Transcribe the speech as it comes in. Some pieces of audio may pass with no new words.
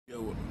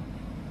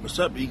What's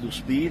up, Eagle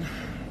Speed?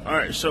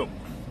 Alright, so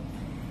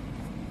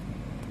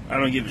I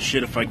don't give a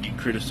shit if I get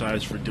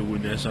criticized for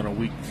doing this on a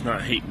week. It's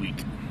not hate week.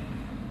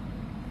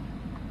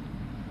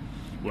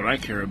 What I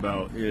care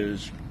about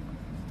is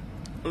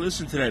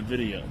listen to that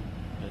video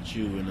that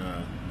you and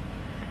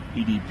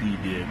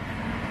EDP did.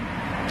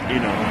 You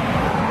know,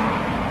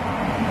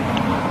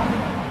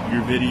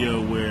 your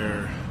video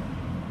where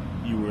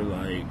you were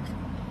like,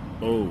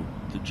 oh,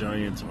 the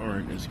Giants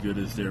aren't as good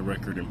as their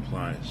record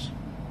implies.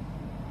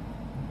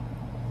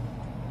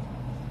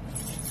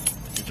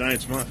 The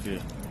Giants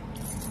Mafia.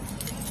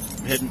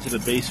 I'm heading to the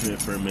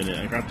basement for a minute.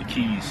 I got the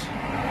keys.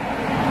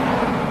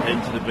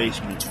 Heading to the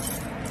basement.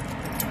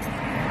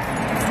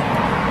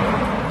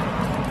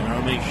 And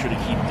I'll make sure to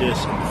keep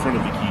this on the front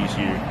of the keys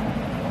here.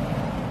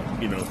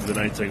 You know, for the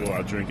nights I go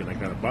out drinking, I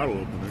got a bottle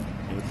opener.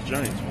 And it's the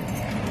Giants one.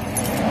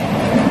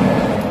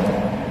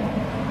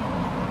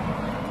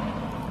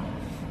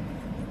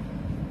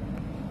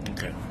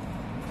 Okay.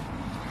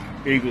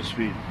 Eagle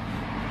Speed.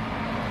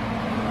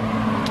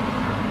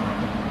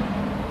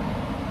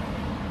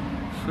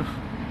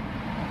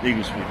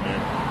 Eagle Speed,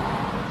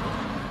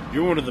 man.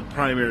 You're one of the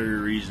primary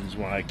reasons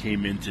why I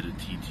came into the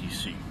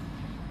TTC.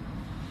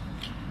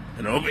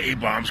 And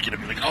A-Bomb's gonna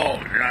be like, oh,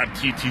 you're not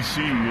TTC,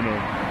 you know.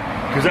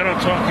 Because I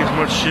don't talk as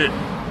much shit.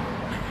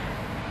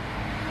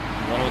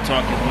 I don't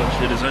talk as much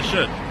shit as I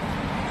should.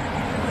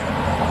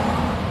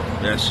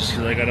 That's just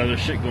because I got other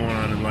shit going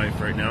on in life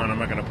right now, and I'm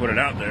not gonna put it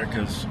out there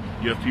because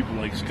you have people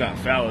like Scott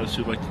Fallis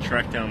who like to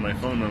track down my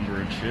phone number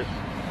and shit.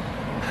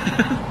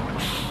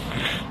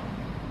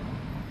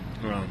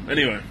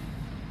 Anyway,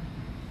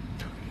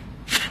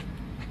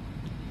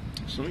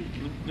 so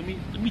let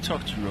me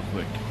talk to you real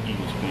quick,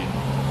 Eagle Speed.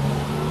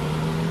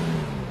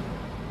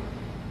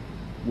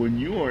 When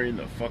you are in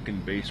the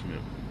fucking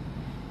basement,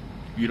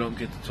 you don't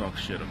get to talk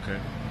shit, okay?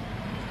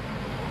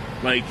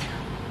 Like,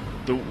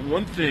 the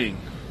one thing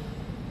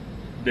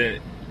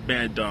that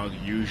Bad Dog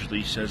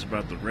usually says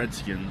about the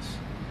Redskins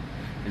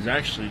is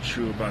actually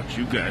true about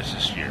you guys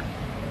this year.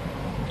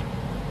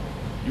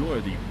 You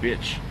are the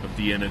bitch of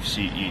the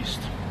NFC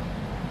East.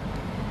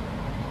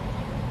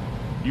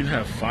 You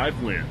have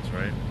 5 wins,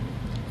 right?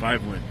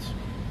 5 wins.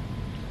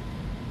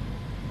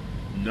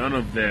 None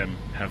of them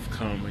have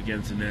come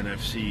against an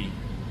NFC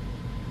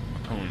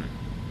opponent.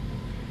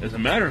 As a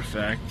matter of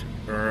fact,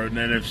 or an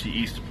NFC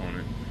East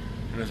opponent.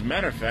 And as a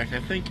matter of fact,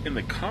 I think in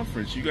the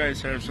conference, you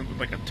guys have something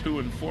like a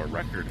 2-4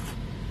 record.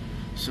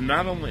 So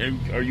not only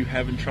are you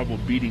having trouble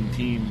beating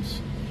teams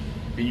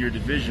in your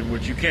division,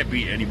 which you can't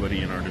beat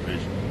anybody in our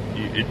division.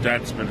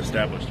 That's been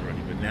established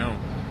already. But now,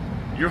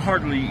 you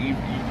don't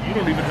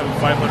even have a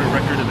 500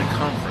 record in the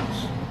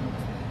conference.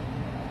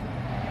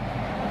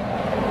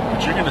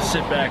 But you're going to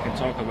sit back and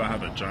talk about how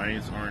the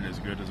Giants aren't as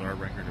good as our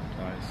record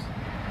implies.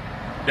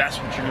 That's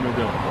what you're going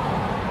to do.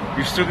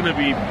 You're still going to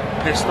be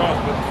pissed off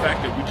about the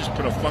fact that we just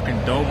put a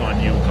fucking dome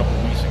on you a couple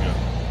weeks ago.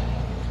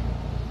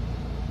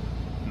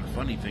 And the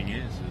funny thing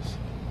is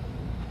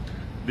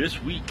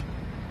this week,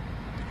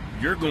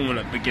 you're going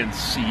up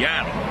against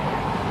Seattle.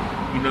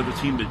 You know, the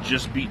team that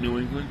just beat New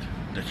England?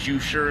 That you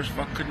sure as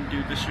fuck couldn't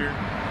do this year?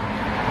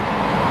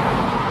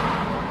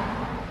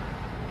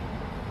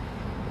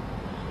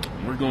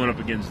 We're going up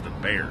against the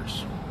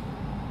Bears.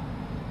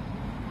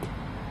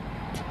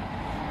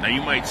 Now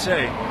you might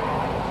say,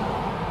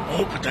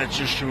 oh, but that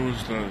just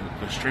shows the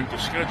strength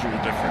of schedule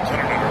difference.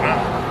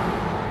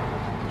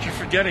 But you're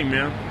forgetting,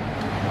 man.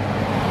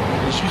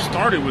 Because you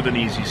started with an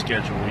easy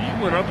schedule. You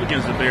went up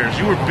against the Bears.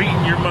 You were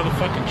beating your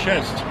motherfucking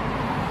chest.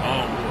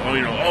 Oh,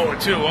 you know, 0-2,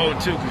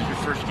 because your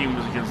first game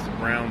was against the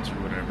Browns or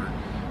whatever.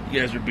 You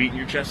guys are beating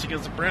your chest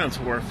against the Browns,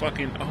 who are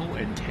fucking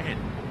 0-10,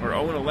 or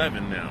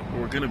 0-11 now,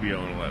 or we're going to be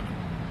 0-11.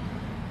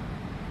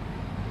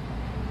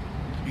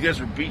 You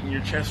guys are beating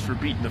your chest for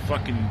beating the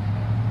fucking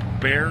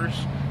Bears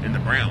and the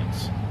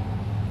Browns.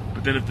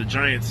 But then if the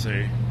Giants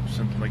say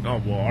something like,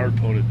 oh, well, our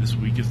opponent this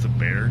week is the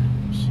Bears,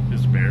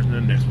 and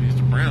then next week is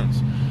the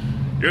Browns,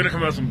 you're going to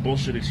come out with some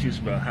bullshit excuse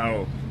about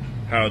how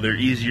they're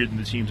easier than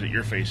the teams that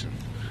you're facing.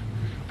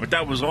 But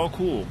that was all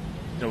cool.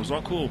 That was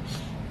all cool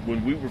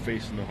when we were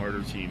facing the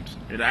harder teams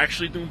and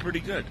actually doing pretty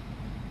good.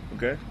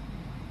 Okay?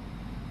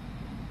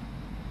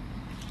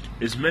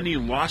 As many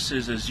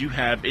losses as you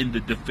have in the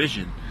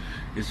division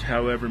is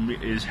however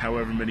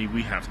many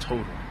we have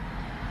total.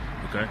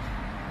 Okay?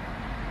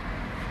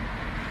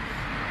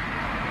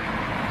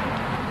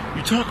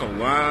 You talk a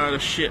lot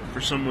of shit for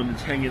someone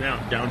that's hanging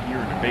out down here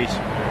in the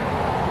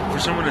basement. For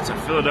someone that's a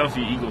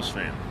Philadelphia Eagles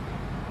fan.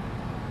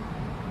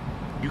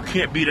 You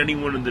can't beat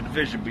anyone in the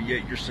division, but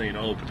yet you're saying,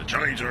 oh, but the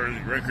Giants'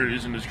 record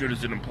isn't as good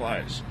as it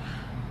implies.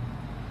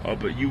 Oh,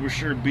 but you were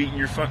sure beating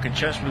your fucking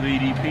chest with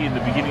EDP in the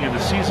beginning of the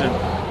season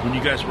when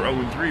you guys were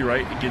 0-3,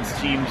 right? Against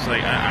teams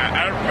like,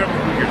 I don't remember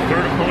who your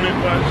third opponent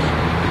was,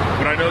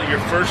 but I know that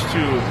your first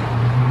two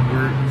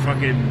were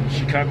fucking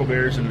Chicago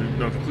Bears and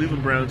the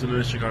Cleveland Browns and then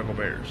the Chicago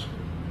Bears.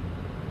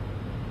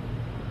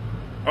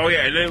 Oh,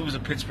 yeah, and then it was the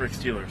Pittsburgh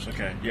Steelers.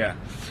 Okay, yeah.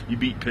 You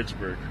beat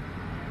Pittsburgh.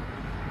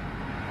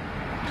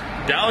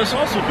 Dallas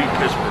also beat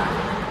Pittsburgh,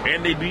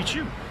 and they beat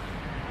you.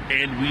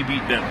 and we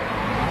beat them.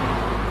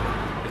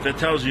 If that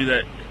tells you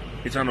that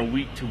it's on a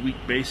week-to-week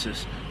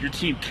basis, your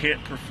team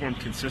can't perform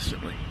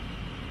consistently.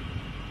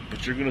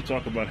 But you're going to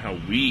talk about how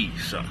we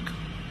suck.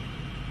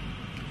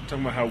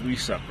 Talking about how we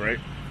suck, right?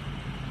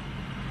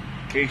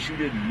 In case you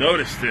didn't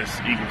notice this,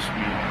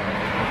 eaglespeed.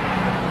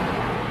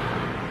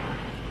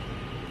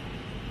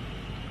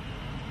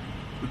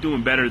 We're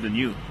doing better than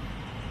you.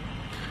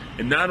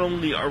 And not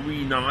only are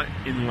we not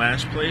in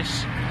last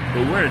place,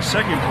 but we're in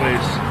second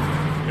place,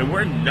 and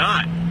we're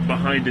not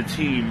behind a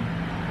team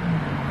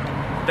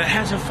that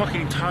has a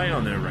fucking tie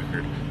on their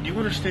record. Do you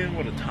understand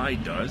what a tie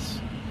does?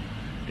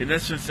 In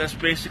essence, that's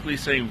basically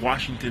saying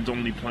Washington's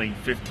only playing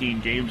 15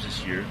 games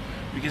this year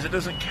because it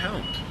doesn't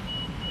count.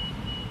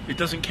 It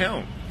doesn't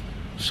count.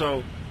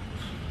 So,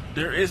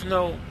 there is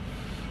no...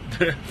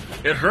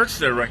 it hurts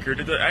their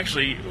record.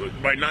 Actually,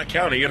 by not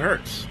counting, it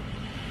hurts.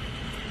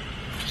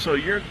 So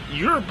you're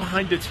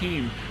behind a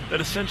team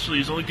that essentially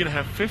is only going to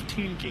have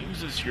 15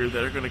 games this year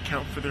that are going to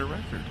count for their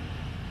record.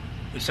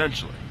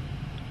 Essentially.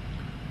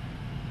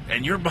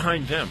 And you're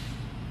behind them.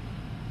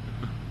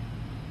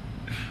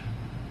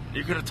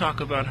 You're going to talk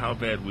about how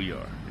bad we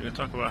are. You're going to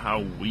talk about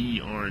how we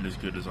aren't as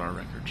good as our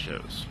record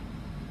shows.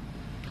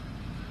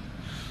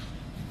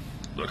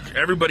 Look,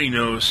 everybody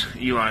knows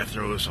Eli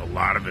throws a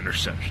lot of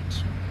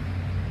interceptions.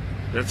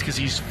 That's because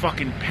he's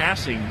fucking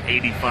passing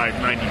 85,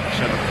 90%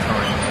 of the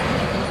time.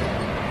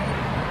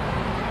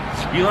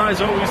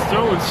 Eli's always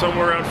throwing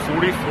somewhere around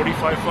 40,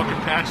 45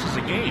 fucking passes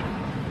a game.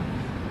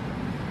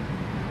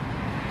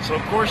 So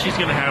of course he's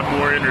going to have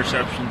more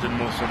interceptions than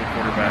most other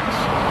quarterbacks.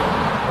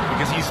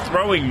 Because he's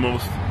throwing more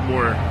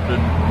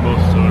than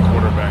most other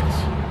quarterbacks.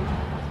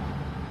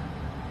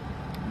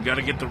 You got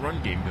to get the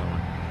run game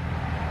going.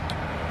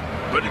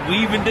 But we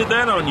even did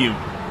that on you.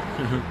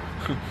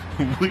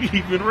 We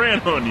even ran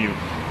on you.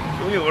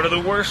 We have one of the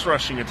worst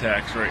rushing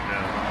attacks right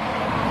now.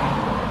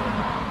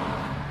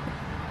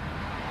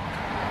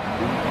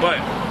 But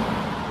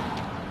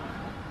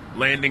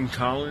Landon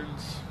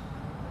Collins,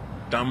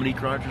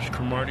 Dominique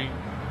Rodgers-Cromartie,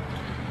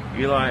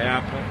 Eli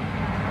Apple,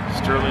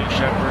 Sterling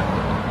Shepard,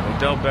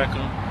 Odell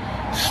Beckham,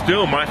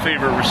 still my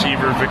favorite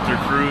receiver, Victor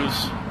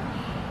Cruz.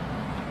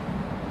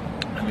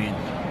 I mean,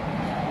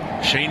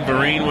 Shane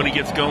Vereen when he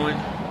gets going.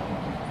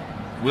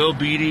 Will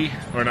Beatty,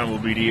 or not Will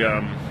Beatty,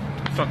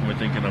 what the fuck am I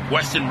thinking of?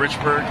 Weston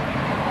Richburg,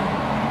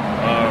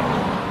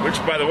 which,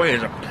 by the way,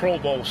 is a Pro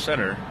Bowl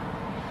center.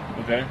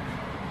 Okay?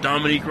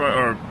 Dominique,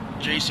 or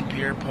Jason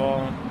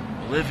Pierre-Paul,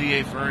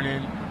 Olivier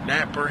Vernon,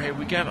 Matt Burhead.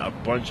 We got a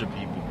bunch of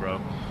people, bro.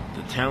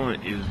 The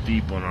talent is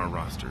deep on our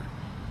roster.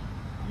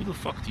 Who the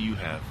fuck do you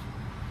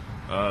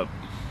have?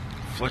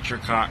 Fletcher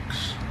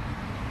Cox.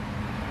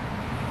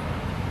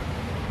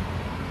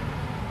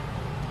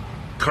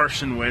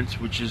 Carson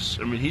Wentz, which is,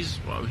 I mean, he's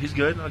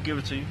good. I'll give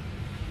it to you.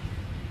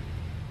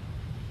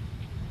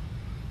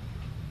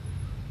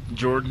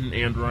 Jordan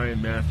and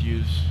Ryan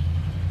Matthews.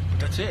 But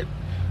that's it.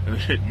 I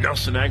mean,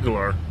 Nelson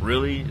Aguilar.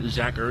 Really?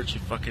 Zach Ertz?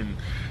 You fucking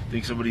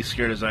think somebody's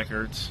scared of Zach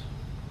Ertz?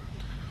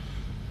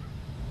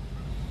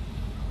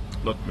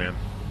 Look, man.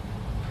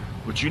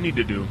 What you need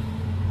to do,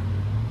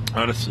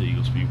 honestly,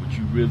 eaglespeed, what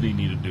you really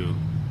need to do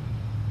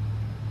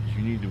is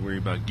you need to worry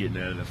about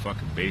getting out of the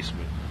fucking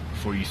basement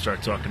before you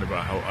start talking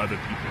about how other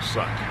people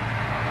suck.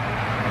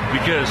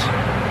 Because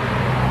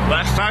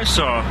last I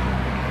saw,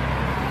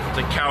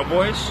 the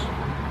Cowboys,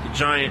 the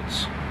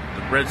Giants,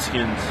 the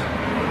Redskins,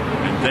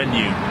 and then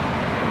you.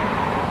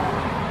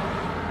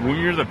 When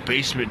you're the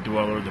basement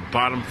dweller, the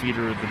bottom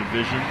feeder of the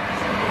division,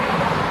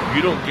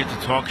 you don't get to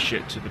talk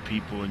shit to the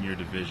people in your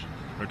division,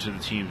 or to the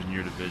teams in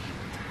your division,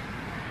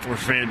 or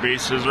fan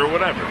bases, or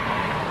whatever.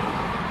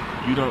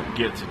 You don't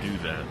get to do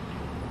that.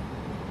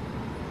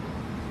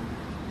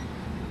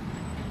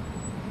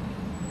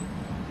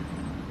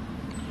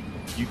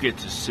 You get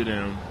to sit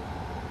down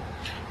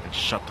and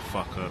shut the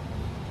fuck up.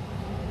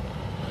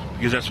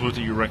 Because that's what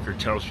your record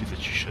tells you that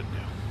you should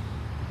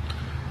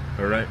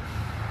do. Alright?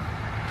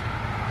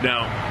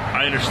 Now,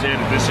 I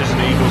understand that this isn't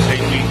an Eagles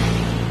hate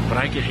week, but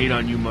I can hate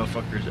on you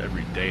motherfuckers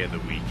every day of the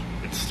week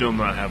and still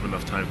not have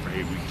enough time for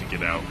hate week to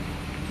get out.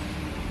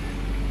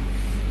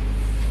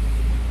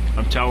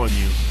 I'm telling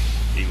you,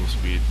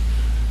 eaglespeed.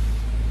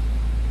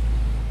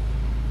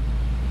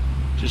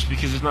 Just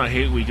because it's not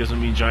hate week doesn't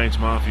mean Giants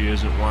Mafia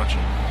isn't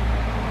watching.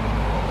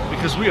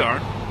 Because we are.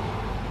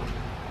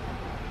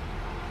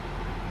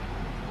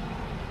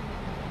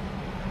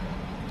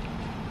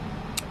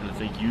 And I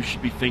think you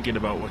should be thinking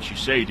about what you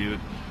say, dude.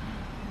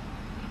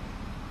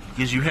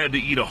 Because you had to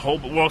eat a whole...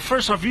 Well,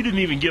 first off, you didn't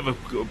even give a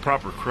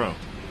proper crow.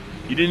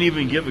 You didn't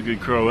even give a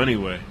good crow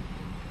anyway.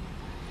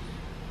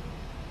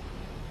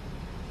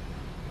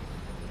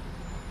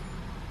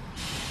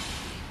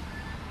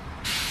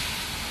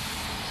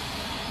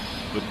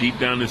 But deep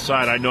down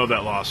inside, I know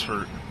that loss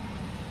hurt.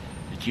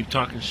 You keep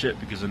talking shit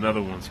because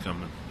another one's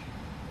coming.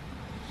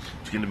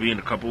 It's going to be in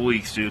a couple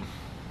weeks, dude.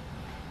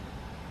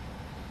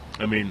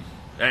 I mean,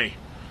 hey,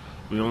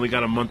 we only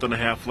got a month and a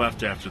half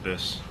left after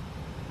this.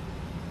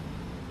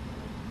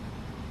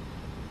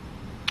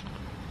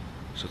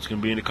 So it's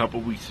going to be in a couple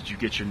weeks that you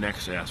get your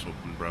next ass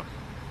whooping, bro.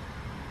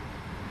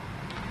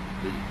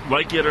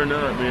 Like it or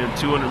not, man,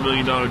 $200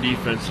 million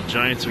defense. The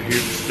Giants are here to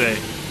stay.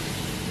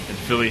 And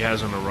Philly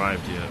hasn't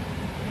arrived yet.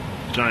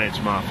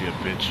 Giants Mafia,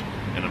 bitch.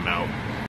 And I'm out.